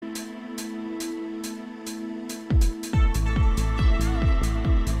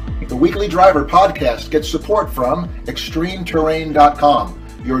Weekly Driver podcast gets support from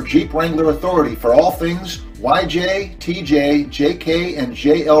ExtremeTerrain.com, your Jeep Wrangler authority for all things YJ, TJ, JK, and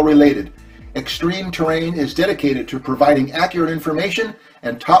JL related. Extreme Terrain is dedicated to providing accurate information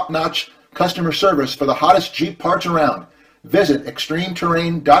and top-notch customer service for the hottest Jeep parts around. Visit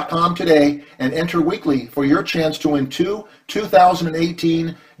ExtremeTerrain.com today and enter weekly for your chance to win two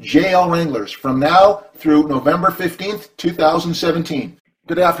 2018 JL Wranglers from now through November 15th, 2017.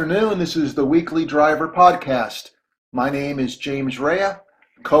 Good afternoon. This is the Weekly Driver Podcast. My name is James Raia,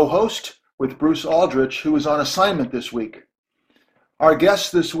 co-host with Bruce Aldrich, who is on assignment this week. Our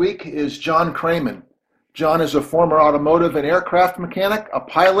guest this week is John Kraman. John is a former automotive and aircraft mechanic, a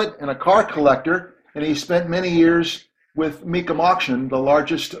pilot, and a car collector, and he spent many years with Mecum Auction, the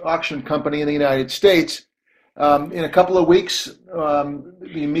largest auction company in the United States. In a couple of weeks, the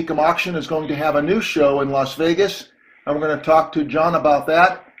Mecum Auction is going to have a new show in Las Vegas, and we're going to talk to John about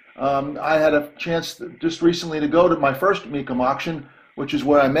that. I had a chance just recently to go to my first Mecum Auction, which is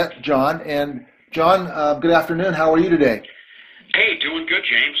where I met John. And John, good afternoon. How are you today? Hey, doing good,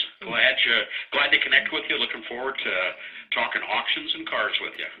 James. Glad to connect with you. Looking forward to talking auctions and cars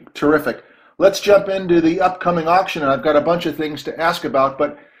with you. Terrific. Let's jump into the upcoming auction, and I've got a bunch of things to ask about.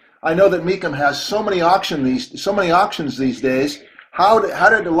 But I know that Mecum has so many auctions these days. How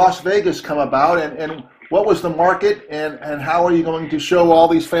did Las Vegas come about, and what was the market, and how are you going to show all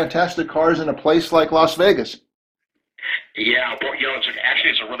these fantastic cars in a place like Las Vegas? Yeah, well,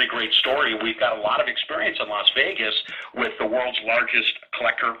 it's a really great story. We've got a lot of experience in Las Vegas with the world's largest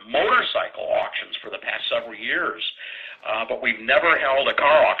collector motorcycle auctions for the past several years. But we've never held a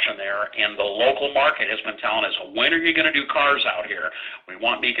car auction there, and the local market has been telling us, when are you going to do cars out here? We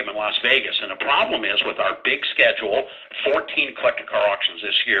want Mecum in Las Vegas. And the problem is with our big schedule, 14 collector car auctions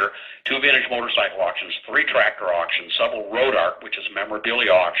this year, 2 vintage motorcycle auctions, 3 tractor auctions, several road art, which is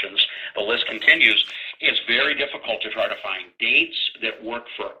memorabilia auctions, the list continues. It's very difficult to try to find dates that work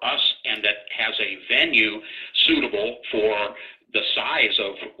for us and that has a venue suitable for the size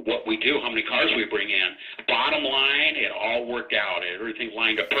of what we do, how many cars we bring in. Bottom line, it all worked out. Everything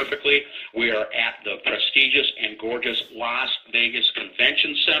lined up perfectly. We are at the prestigious and gorgeous Las Vegas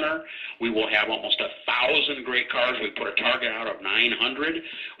Convention Center. We will have almost 1,000 great cars. We put a target out of 900.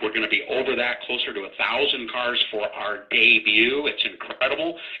 We're going to be over that, closer to 1,000 cars for our debut. It's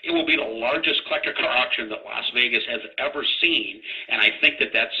incredible. It will be the largest collector car auction that Las Vegas has ever seen, and I think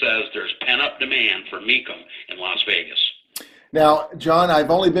that says there's pent-up demand for Mecum in Las Vegas. Now, John, I've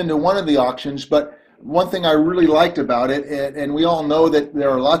only been to one of the auctions, but one thing I really liked about it, and we all know that there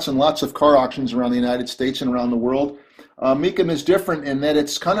are lots and lots of car auctions around the United States and around the world. Mecum is different in that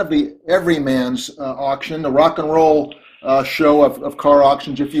it's kind of the everyman's auction, the rock and roll show of car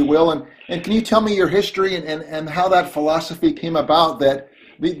auctions, if you will. And can you tell me your history and how that philosophy came about, that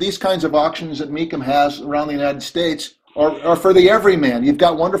these kinds of auctions that Mecum has around the United States are for the everyman? You've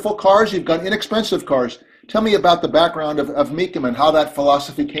got wonderful cars, you've got inexpensive cars. Tell me about the background of Mecum and how that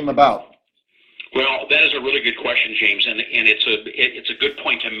philosophy came about. Well, that is a really good question, James, and it's a good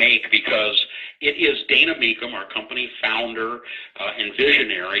point to make, because it is Dana Mecum, our company founder and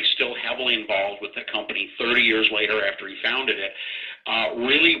visionary, still heavily involved with the company 30 years later after he founded it.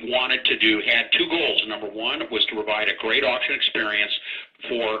 Really had 2 goals. Number one was to provide a great auction experience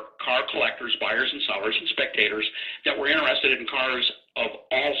for car collectors, buyers and sellers and spectators that were interested in cars of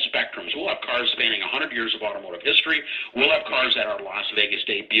all spectrums. We'll have cars spanning 100 years of automotive history. We'll have cars at our Las Vegas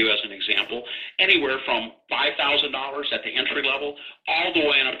debut, as an example, anywhere from $5,000 at the entry level all the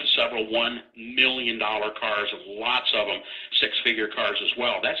way up to several $1 million cars, and lots of them six-figure cars as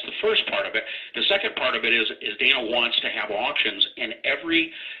well. That's the first part of it. The second part of it is Dana wants to have auctions in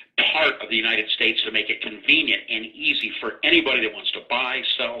every part of the United States to make it convenient and easy for anybody that wants to buy,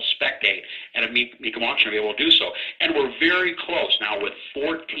 sell, spectate at a Mecum auction to be able to do so. And we're very close now with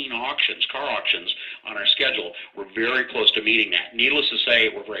 14 auctions, car auctions on our schedule. We're very close to meeting that. Needless to say,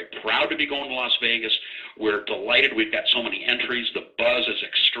 we're very proud to be going to Las Vegas. We're delighted we've got so many entries. The buzz is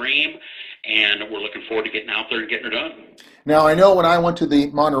extreme, and we're looking forward to getting out there and getting it done. Now, I know when I went to the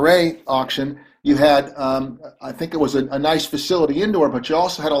Monterey auction, you had, I think it was a nice facility indoor, but you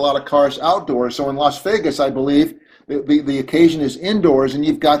also had a lot of cars outdoors. So in Las Vegas, I believe, the occasion is indoors, and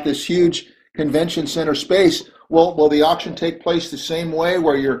you've got this huge convention center space. Will the auction take place the same way,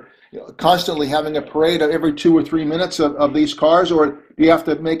 where you're constantly having a parade every 2 or 3 minutes of these cars, or do you have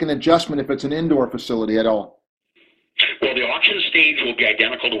to make an adjustment if it's an indoor facility at all? Well, the auction stage will be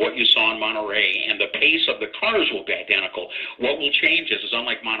identical to what you saw in Monterey, and the pace of the cars will be identical. What will change is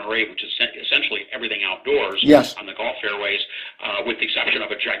unlike Monterey, which is essentially everything outdoors, yes, on the golf fairways, with the exception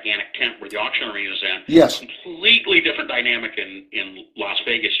of a gigantic tent where the auction arena is in. Yes. Completely different dynamic in Las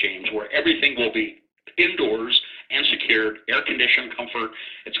Vegas, James, where everything will be indoors and secured, air-conditioned comfort.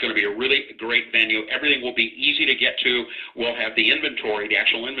 It's going to be a really great venue. Everything will be easy to get to. We'll have the inventory, the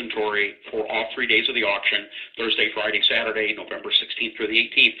actual inventory for all 3 days of the auction, Thursday, Friday, Saturday, November 16th through the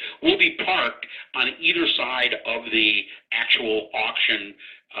 18th, will be parked on either side of the actual auction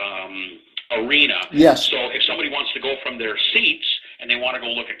arena. Yes. So if somebody wants to go from their seats and they want to go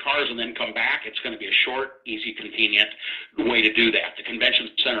look at cars and then come back, it's going to be a short, easy, convenient way to do that. The convention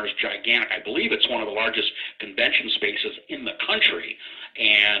center is gigantic. I believe it's one of the largest convention spaces in the country,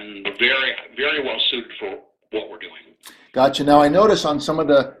 and very, very well suited for what we're doing. Gotcha. Now, I notice on some of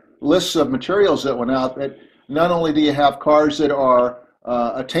the lists of materials that went out that not only do you have cars that are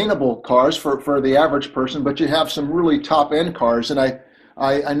attainable cars for the average person, but you have some really top-end cars. And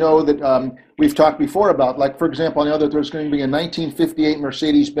I know that we've talked before about, like, for example, I know that there's going to be a 1958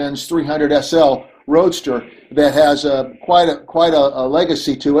 Mercedes-Benz 300 SL Roadster that has quite a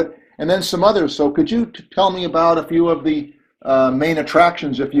legacy to it, and then some others. So could you tell me about a few of the main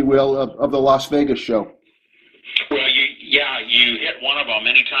attractions, if you will, of the Las Vegas show? Well, you hit one of them.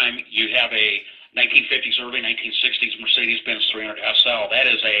 Anytime you have a 1950s, early 1960s Mercedes-Benz 300 SL,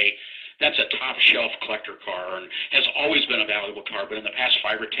 that's a top-shelf collector car and has always been a valuable car, but in the past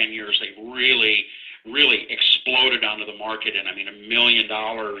 5 or 10 years, they've really, really exploded onto the market. And I mean, $1 million,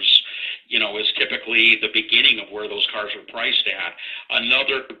 is typically the beginning of where those cars are priced at.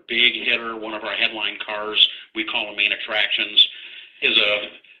 Another big hitter, one of our headline cars, we call them main attractions, is a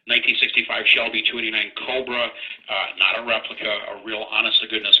 1965 Shelby 289 Cobra, not a replica, a real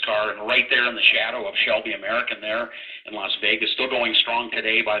honest-to-goodness car, and right there in the shadow of Shelby American there in Las Vegas, still going strong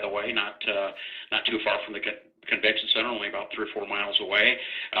today, by the way, not too far from the convention center, only about 3 or 4 miles away.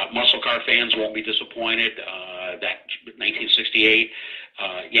 Muscle car fans won't be disappointed. That 1968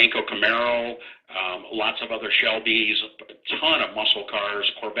 Yanko Camaro, lots of other Shelbys, a ton of muscle cars.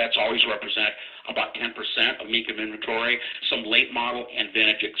 Corvettes always represent about 10% of Mecum inventory. Some late model and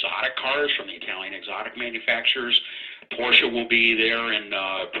vintage exotic cars from the Italian exotic manufacturers. Porsche will be there in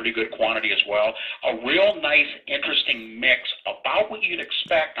pretty good quantity as well. A real nice, interesting mix, about what you'd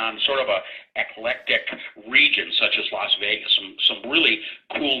expect on sort of a eclectic region such as Las Vegas. Some really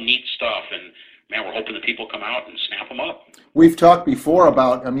cool, neat stuff, and man, we're hoping that people come out and snap them up. We've talked before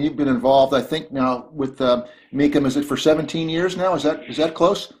about, you've been involved, I think now with Mecum, is it for 17 years now? Is that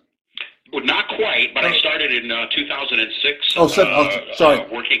close? Well, not quite, but I started in 2006. Sorry.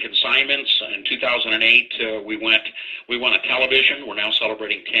 Working consignments. In 2008, we won a television. We're now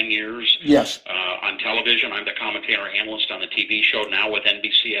celebrating 10 years. Yes. On television, I'm the commentator analyst on the TV show now with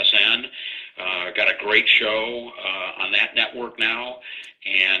NBCSN. Got a great show on that network now,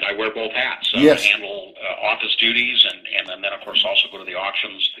 and I wear both hats. Yes. I handle office duties, and then of course also go to the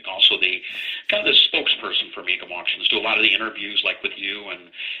auctions. Also the kind of the spokesperson for Mecum Auctions. Do a lot of the interviews like with you and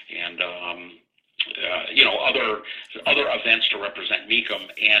other events to represent Mecum.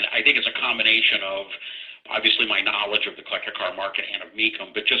 And I think it's a combination of obviously my knowledge of the collector car market and of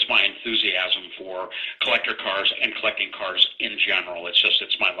Mecum, but just my enthusiasm for collector cars and collecting cars in general.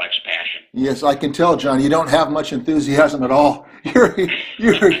 It's my life's passion. Yes, I can tell, John. You don't have much enthusiasm at all.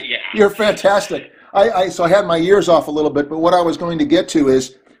 You're fantastic. So I had my ears off a little bit, but what I was going to get to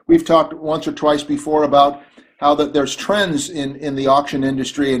is we've talked once or twice before about how that there's trends in the auction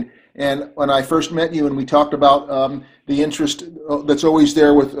industry, and when I first met you and we talked about the interest that's always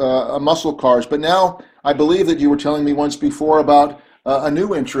there with muscle cars, but now I believe that you were telling me once before about a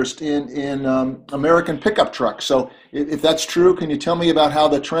new interest in American pickup trucks. So if that's true, can you tell me about how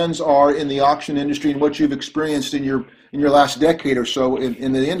the trends are in the auction industry and what you've experienced in your last decade or so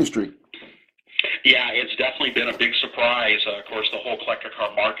in the industry? Yeah, it's definitely been a big surprise. Of course, the whole collector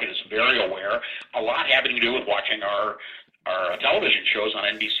car market is very aware. A lot having to do with watching our television shows on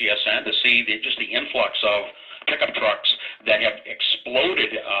NBCSN to see just the influx of pickup trucks that have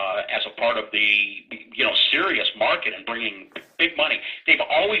exploded as a part of the serious market and bringing big money. They've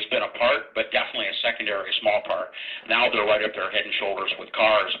always been a part, but definitely a secondary, small part. Now they're right up there head and shoulders with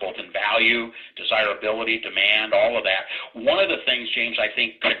cars, both in value, desirability, demand, all of that. One of the things, James, I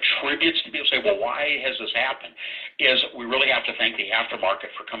think contributes to people say, well, why has this happened, is we really have to thank the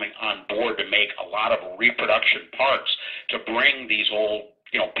aftermarket for coming on board to make a lot of reproduction parts to bring these old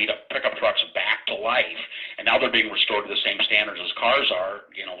beat-up pickup trucks back to life, and now they're being restored to the same standards as cars are,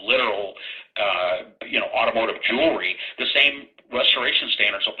 literal, automotive jewelry. The same restoration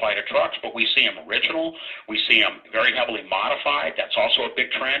standards apply to trucks, but we see them original, we see them very heavily modified, that's also a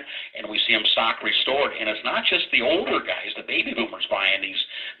big trend, and we see them stock restored. And it's not just the older guys, the baby boomers buying these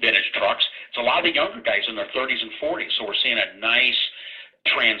vintage trucks, it's a lot of the younger guys in their 30s and 40s, so we're seeing a nice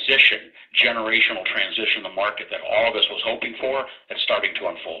generational transition in the market that all of us was hoping for, that's starting to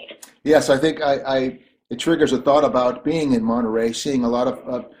unfold. Yes, I think it triggers a thought about being in Monterey, seeing a lot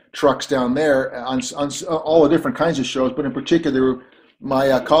of trucks down there on all the different kinds of shows, but in particular,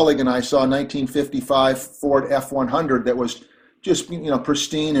 my colleague and I saw a 1955 Ford F-100 that was just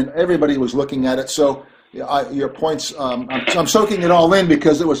pristine, and everybody was looking at it. So your points, I'm soaking it all in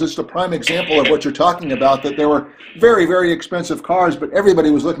because it was just a prime example of what you're talking about, that there were very, very expensive cars, but everybody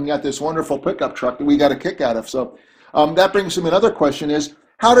was looking at this wonderful pickup truck that we got a kick out of. So that brings me another question is,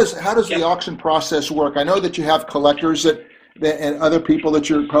 how does the auction process work? I know that you have collectors and other people that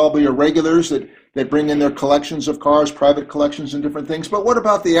you're probably are regulars that bring in their collections of cars, private collections and different things. But what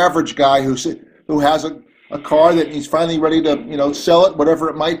about the average guy who has a car that he's finally ready to sell it, whatever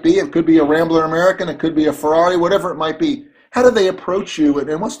it might be? It could be a Rambler American, it could be a Ferrari, whatever it might be. How do they approach you,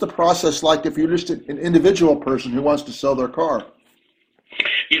 and what's the process like if you're just an individual person who wants to sell their car?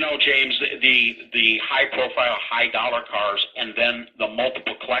 James, the high-profile, high-dollar cars, and then the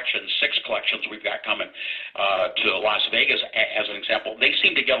multiple collections, 6 collections we've got coming to Las Vegas, as an example, they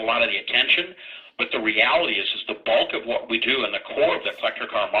seem to get a lot of the attention. But the reality is the bulk of what we do in the core of the collector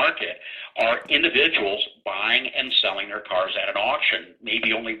car market are individuals buying and selling their cars at an auction,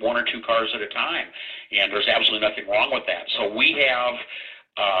 maybe only 1 or 2 cars at a time. And there's absolutely nothing wrong with that. So we have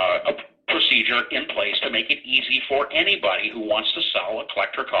a procedure in place to make it easy for anybody who wants to sell a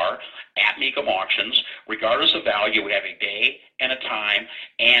collector car at Mecum Auctions, regardless of value. We have a day and a time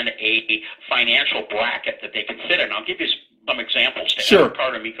and a financial bracket that they can fit in. I'll give you some examples to enter a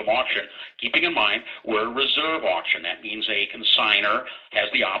car to Mecum Auction, keeping in mind we're a reserve auction. That means a consignor has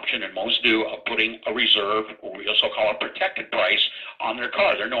the option, and most do, of putting a reserve, or we also call a protected price, on their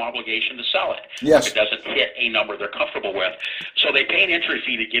car. There's no obligation to sell it if it doesn't hit a number they're comfortable with. So they pay an entry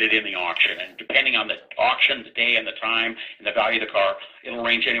fee to get it in the auction, and depending on the auction, the day and the time, and the value of the car, it'll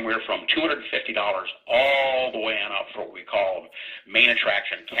range anywhere from $250 all the way on up for what we call main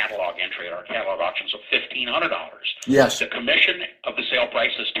attraction catalog entry at our catalog auctions of $1,500. Yes. The commission of the sale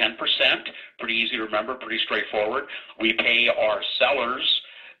price is 10%. Pretty easy to remember, pretty straightforward. We pay our sellers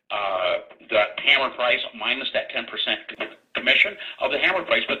the hammer price minus that 10% commission of the hammer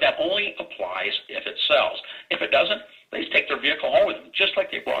price, but that only applies if it sells. If it doesn't, they just take their vehicle home with them, just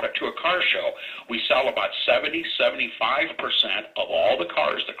like they brought it to a car show. We sell about 75% of all the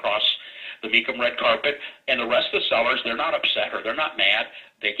cars that cross the Mecum red carpet, and the rest of the sellers, they're not upset or they're not mad.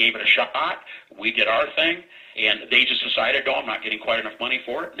 They gave it a shot. We did our thing, and they just decided, I'm not getting quite enough money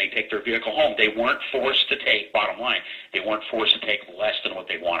for it, and they take their vehicle home. They weren't forced to take, bottom line, they weren't forced to take less than what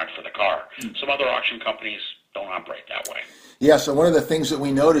they wanted for the car. Some other auction companies don't operate that way. Yeah, so one of the things that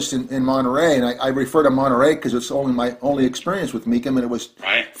we noticed in Monterey, and I refer to Monterey because it's only my only experience with Mecum, and it was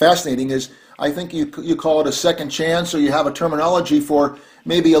fascinating, is I think you call it a second chance, or you have a terminology for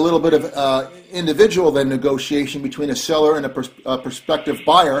maybe a little bit of individual then negotiation between a seller and a prospective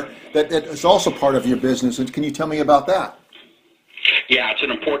buyer that is also part of your business. And can you tell me about that? Yeah, it's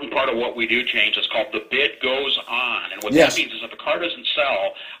an important part of what we do, James. It's called the bid goes on. And what that means is if a car doesn't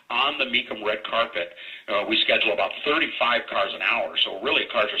sell on the Mecum red carpet, we schedule about 35 cars an hour. So really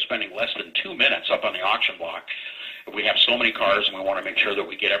cars are spending less than 2 minutes up on the auction block. We have so many cars, and we want to make sure that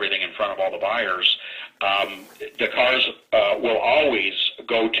we get everything in front of all the buyers. The cars will always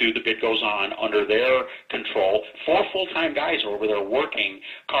go to the bid goes on under their control. 4 full-time guys are over there working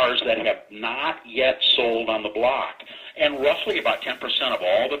cars that have not yet sold on the block. And roughly about 10% of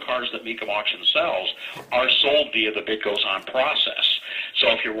all the cars that Mecum Auctions sells are sold via the bid goes on process. So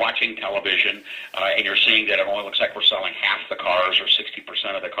if you're watching television and you're seeing that it only looks like we're selling half the cars or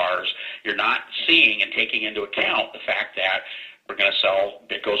 60% of the cars, you're not seeing and taking into account the fact that we're going to sell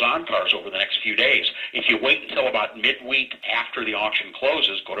bid goes on cars over the next few days. If you wait until about midweek after the auction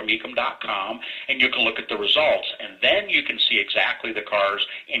closes, go to Mecum.com and you can look at the results, and then you can see exactly the cars,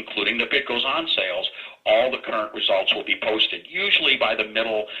 including the bid goes on sales. All the current results will be posted, usually by the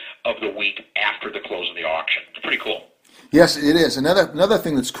middle of the week after the close of the auction. It's pretty cool. Yes, it is. Another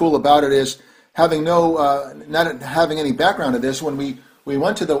thing that's cool about it is having not having any background in this. When we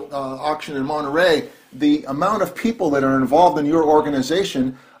went to the auction in Monterey, the amount of people that are involved in your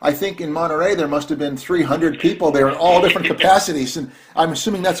organization, I think in Monterey there must have been 300 people there in all different capacities, and I'm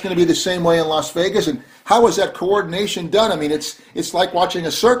assuming that's going to be the same way in Las Vegas. And how is that coordination done? I mean, it's like watching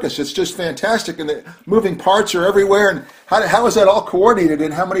a circus. It's just fantastic, and the moving parts are everywhere. And how is that all coordinated?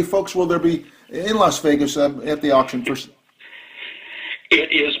 And how many folks will there be in Las Vegas at the auction?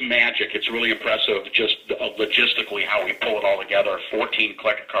 It is magic. It's really impressive just logistically how we pull it all together. 14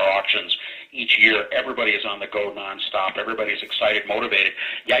 collector car auctions each year. Everybody is on the go nonstop. Everybody's excited, motivated.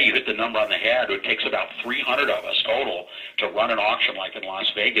 Yeah, you hit the number on the head. It takes about 300 of us total to run an auction like in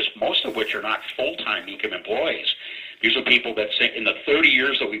Las Vegas, most of which are not full-time Mecum employees. These are people that say in the 30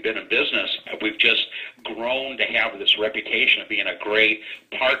 years that we've been in business, we've just grown to have this reputation of being a great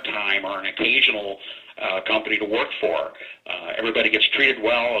part-time or an occasional company to work for. Everybody gets treated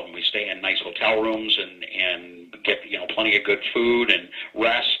well, and we stay in nice hotel rooms and get plenty of good food and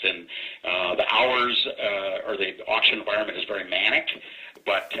rest. And the hours or the auction environment is very manic,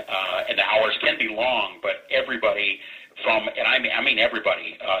 but and the hours can be long. But everybody and I mean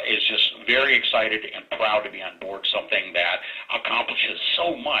everybody, is just very excited and proud to be on board something that accomplishes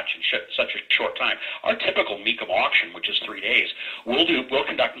so much in such a short time. Our typical Mecum auction, which is 3 days, we'll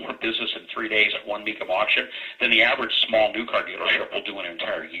conduct more business in 3 days at one Mecum auction than the average small new car dealership will do an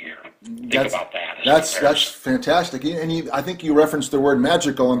entire year. Think about that. That's fantastic. And I think you referenced the word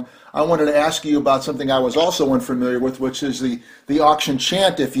magical, and I wanted to ask you about something I was also unfamiliar with, which is the auction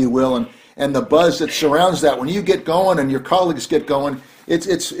chant, if you will, and the buzz that surrounds that. When you get going and your colleagues get going,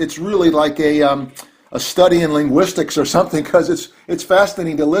 it's really like a study in linguistics or something, because it's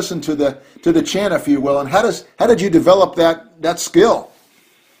fascinating to listen to the chant, if you will. And how did you develop that skill?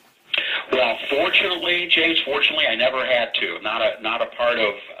 Well, fortunately, James, I never had to. Not a part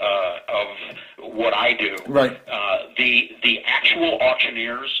of what I do. Right. The actual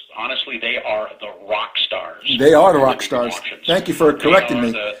auctioneers, honestly, they are the rock stars. They are the rock stars. Thank you for correcting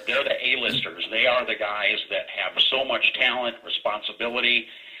me. They're the A-listers. They are the guys that have so much talent, responsibility.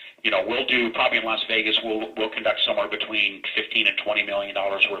 We'll do, probably in Las Vegas, we'll conduct somewhere between $15 and $20 million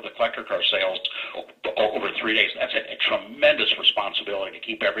worth of collector car sales over 3 days. That's a tremendous responsibility to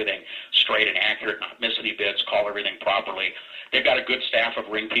keep everything straight and accurate, not miss any bids, call everything properly. They've got a good staff of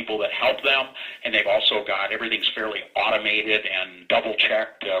ring people that help them, and they've also got everything's fairly automated and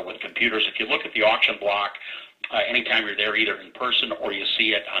double-checked with computers. If you look at the auction block, anytime you're there, either in person or you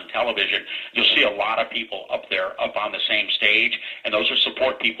see it on television, you'll see a lot of people up there, up on the same stage, and those are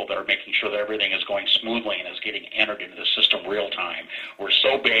support people that are making sure that everything is going smoothly and is getting entered into the system real time. We're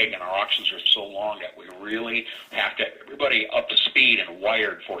so big and our auctions are so long that we really have to have everybody up to speed and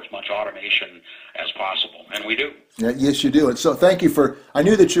wired for as much automation as possible, and we do. Yeah, yes, you do. And so thank you for, I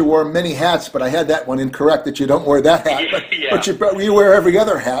knew that you wore many hats, but I had that one incorrect, that you don't wear that hat, but you wear every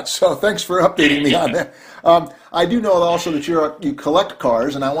other hat, so thanks for updating me on that. I do know also that you collect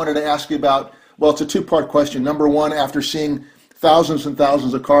cars, and I wanted to ask you about, well, it's a two-part question. Number one, after seeing thousands and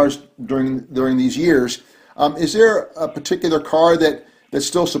thousands of cars during these years, is there a particular car that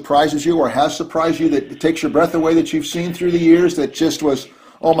still surprises you or has surprised you, that takes your breath away, that you've seen through the years, that just was,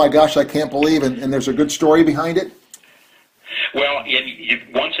 oh my gosh, I can't believe, and there's a good story behind it? Well,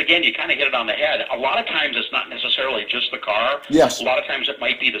 once again, you kind of hit it on the head. A lot of times it's not necessarily just the car. Yes. A lot of times it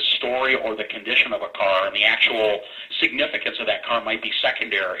might be the story or the condition of a car, and the actual significance of that car might be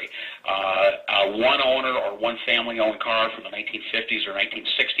secondary. One owner or one family-owned car from the 1950s or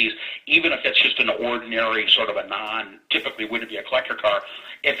 1960s, even if it's just an ordinary sort of typically wouldn't be a collector car,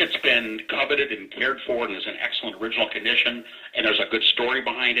 if it's been coveted and cared for and is in excellent original condition and there's a good story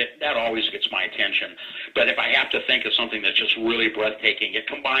behind it, that always gets my attention. But if I have to think of something that's just really breathtaking, it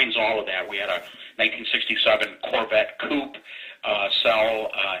combines all of that. We had a 1967 Corvette Coupe sell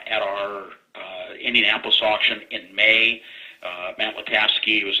at our Indianapolis auction in May. Matt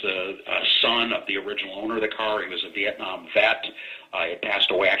Latavsky was the son of the original owner of the car. He was a Vietnam vet. He had passed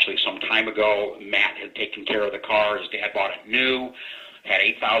away actually some time ago. Matt had taken care of the car. His dad bought it new. Had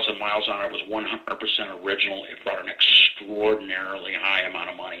 8,000 miles on it. It was 100% original. It brought an extraordinarily high amount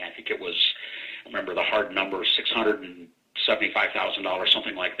of money. I think it was, I remember the hard number, $675,000,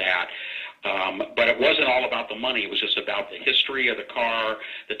 something like that. But it wasn't all about the money. It was just about the history of the car,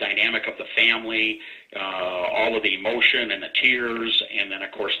 the dynamic of the family, all of the emotion and the tears, and then,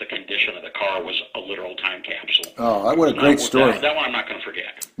 of course, the condition of the car was a literal time capsule. Oh, what a great story. That one I'm not going to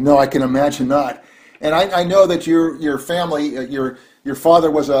forget. No, I can imagine not. And I know that your family, your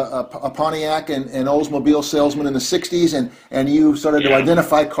father was a Pontiac and Oldsmobile salesman in the 60s, and you started to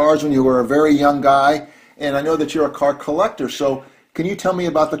identify cars when you were a very young guy. And I know that you're a car collector. So can you tell me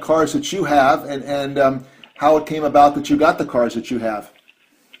about the cars that you have and how it came about that you got the cars that you have?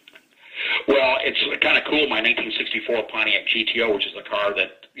 Well, it's kind of cool. My 1964 Pontiac GTO, which is the car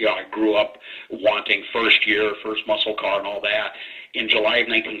that I grew up wanting, first muscle car and all that. In July of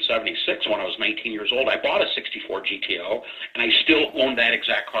 1976, when I was 19 years old, I bought a 64 GTO, and I still own that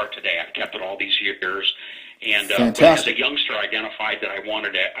exact car today. I've kept it all these years. And as a youngster, I identified that I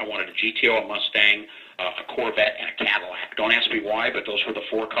wanted a GTO, a Mustang, a Corvette, and a Cadillac. Don't ask me why, but those were the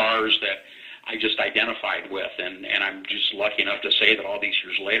four cars that I just identified with, and I'm just lucky enough to say that all these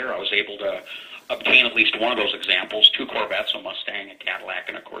years later, I was able to obtain at least one of those examples, 2 Corvettes, a Mustang, a Cadillac,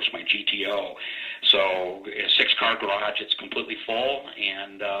 and of course my GTO. So a 6-car garage, it's completely full,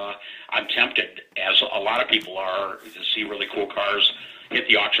 and I'm tempted, as a lot of people are, to see really cool cars hit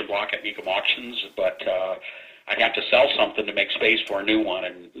the auction block at Mecum Auctions, but I'd have to sell something to make space for a new one,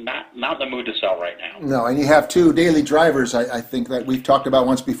 and not in the mood to sell right now. No, and you have 2 daily drivers, I think, that we've talked about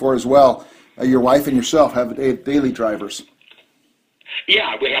once before as well. Your wife and yourself have daily drivers.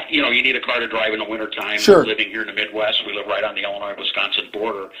 Yeah, we have. You need a car to drive in the wintertime. Sure. Living here in the Midwest, we live right on the Illinois-Wisconsin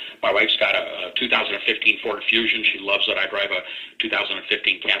border. My wife's got a 2015 Ford Fusion. She loves it. I drive a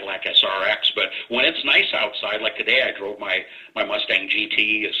 2015 Cadillac SRX. But when it's nice outside, like today, I drove my Mustang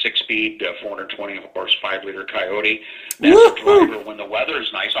GT, a 6-speed, 420-horse, 5-liter Coyote. That's a driver when the weather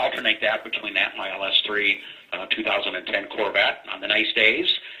is nice. Alternate that between that and my LS3 2010 Corvette on the nice days.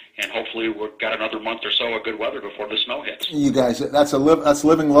 And hopefully we've got another month or so of good weather before the snow hits. You guys, that's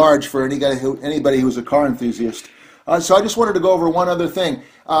living large for anybody who's a car enthusiast. So I just wanted to go over one other thing.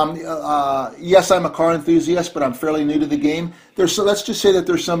 Yes, I'm a car enthusiast, but I'm fairly new to the game. Let's just say that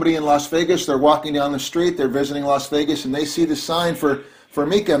there's somebody in Las Vegas. They're walking down the street. They're visiting Las Vegas, and they see the sign for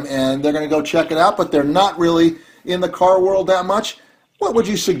Mecum, and they're going to go check it out, but they're not really in the car world that much. What would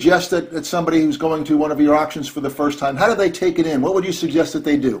you suggest that somebody who's going to one of your auctions for the first time, how do they take it in? What would you suggest that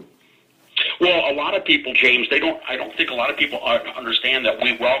they do? Well, a lot of people, James, I don't think a lot of people understand that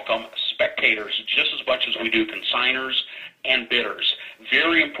we welcome spectators just as much as we do consigners and bidders.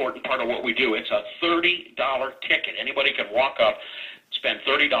 Very important part of what we do. It's a $30 ticket. Anybody can walk up, spend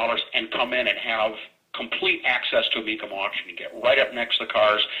 $30, and come in and have complete access to a Mecum auction. You get right up next to the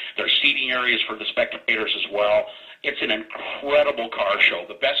cars. There's seating areas for the spectators as well. It's an incredible car show,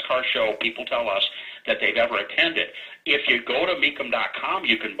 the best car show people tell us that they've ever attended. If you go to Mecum.com,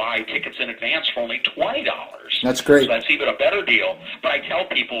 you can buy tickets in advance for only $20. That's great. So that's even a better deal. But I tell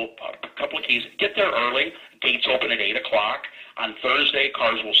people a couple of keys. Get there early. Gates open at 8 o'clock. On Thursday,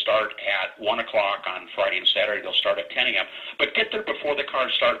 cars will start at 1 o'clock. On Friday and Saturday, they'll start at 10 a.m. But get there before the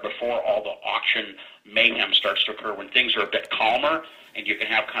cars start, before all the auction mayhem starts to occur, when things are a bit calmer and you can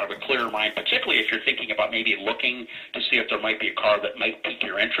have kind of a clearer mind, particularly if you're thinking about maybe looking to see if there might be a car that might pique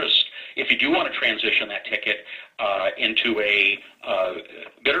your interest. If you do want to transition that ticket into a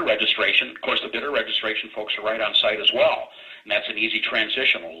bidder registration, of course, the bidder registration folks are right on site as well. And that's an easy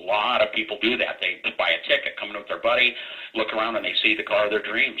transition. A lot of people do that. They buy a ticket, come in with their buddy, look around, and they see the car of their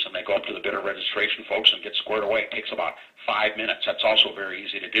dreams, and they go up to the bidder registration folks and get squared away. It takes about 5 minutes. That's also very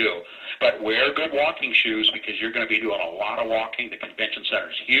easy to do. But wear good walking shoes, because you're going to be doing a lot of walking. The convention center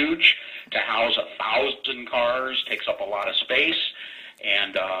is huge. To house 1,000 cars takes up a lot of space,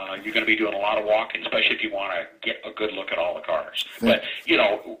 and you're going to be doing a lot of walking, especially if you want to get a good look at all the cars. But,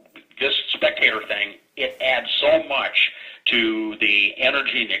 this spectator thing, it adds so much to the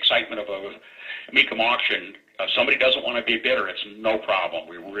energy and the excitement of a Mecum auction. If somebody doesn't want to be a bidder, it's no problem.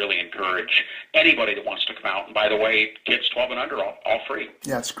 We really encourage anybody that wants to come out. And by the way, kids 12 and under, all free.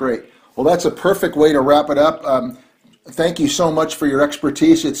 Yeah, that's great. Well, that's a perfect way to wrap it up. Thank you so much for your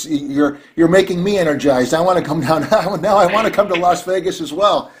expertise. You're making me energized. I want to come down now. I want to come to Las Vegas as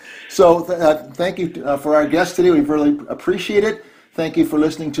well. So thank you for our guest today. We really appreciate it. Thank you for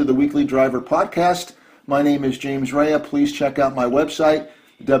listening to the Weekly Driver Podcast. My name is James Raia. Please check out my website,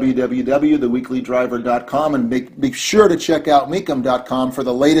 www.theweeklydriver.com, and make sure to check out Mecum.com for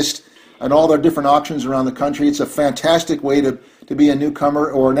the latest and all their different auctions around the country. It's a fantastic way to be a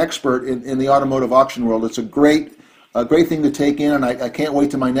newcomer or an expert in the automotive auction world. It's a great thing to take in, and I can't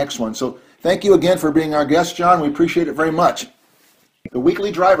wait to my next one. So thank you again for being our guest, John. We appreciate it very much. The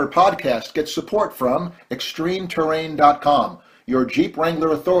Weekly Driver Podcast gets support from ExtremeTerrain.com, your Jeep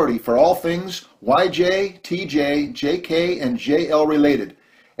Wrangler authority for all things YJ, TJ, JK, and JL related.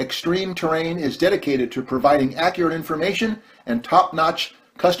 Extreme Terrain is dedicated to providing accurate information and top-notch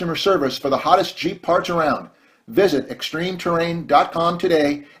customer service for the hottest Jeep parts around. Visit ExtremeTerrain.com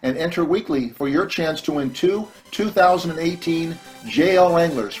today and enter weekly for your chance to win 2 2018 JL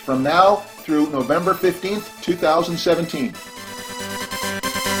Wranglers from now through November 15th, 2017.